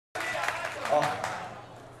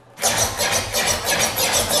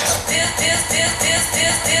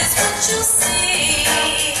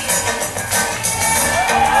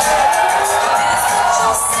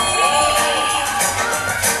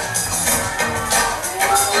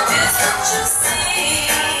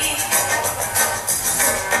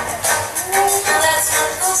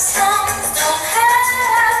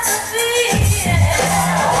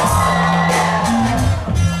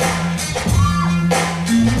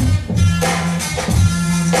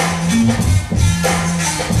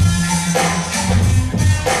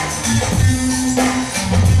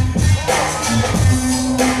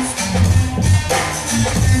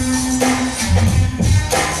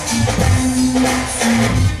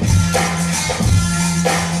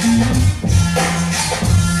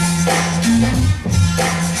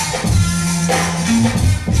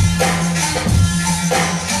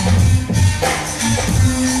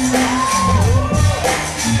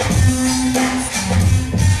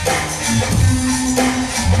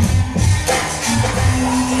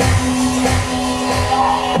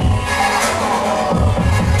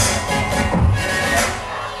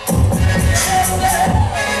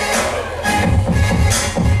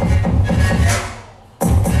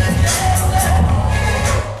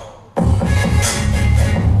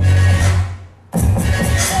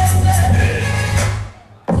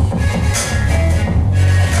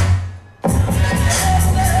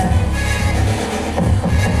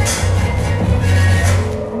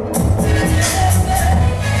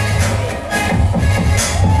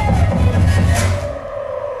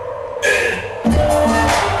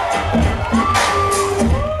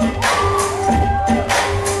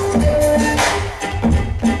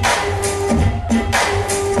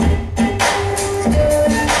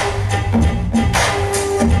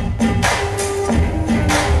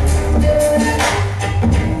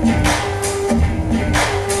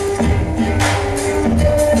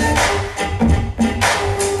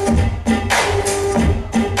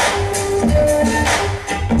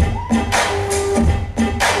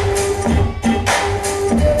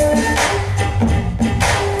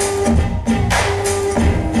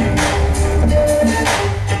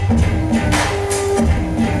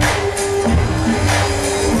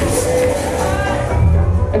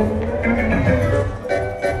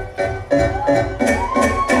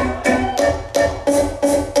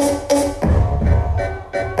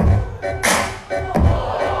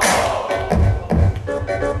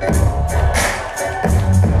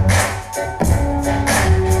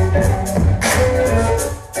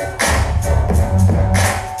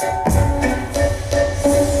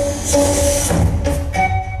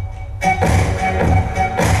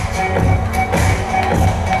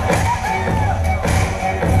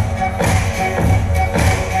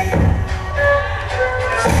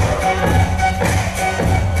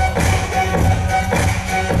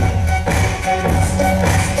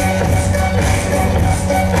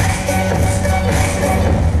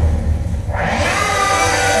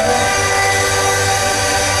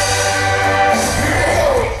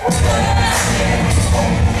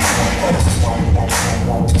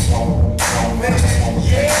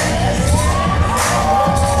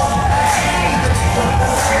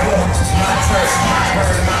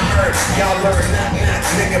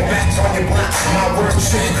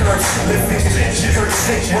skirts, lifting shirts,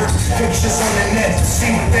 sick work, pictures on the net,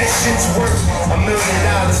 see what that shit's worth. $1 million,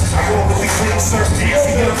 I roll with the clean surface.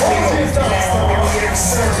 See your clean, last time we ever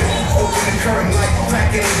served it. Open the curtain like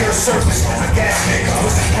cracking in your surface. I gas niggas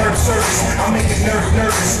with the perp service. I make a nerd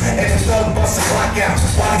nervous, and the thug bust a block out.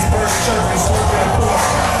 While these birds chirping, smoking a pork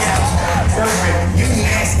out. Bourbon, you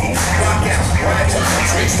nasty, rock out. Ride to the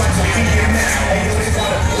tricks like a DMX. Hey, you ain't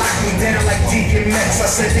wanna lock me down like DMX. I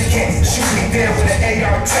said they can't shoot me down with an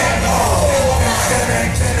AR-10.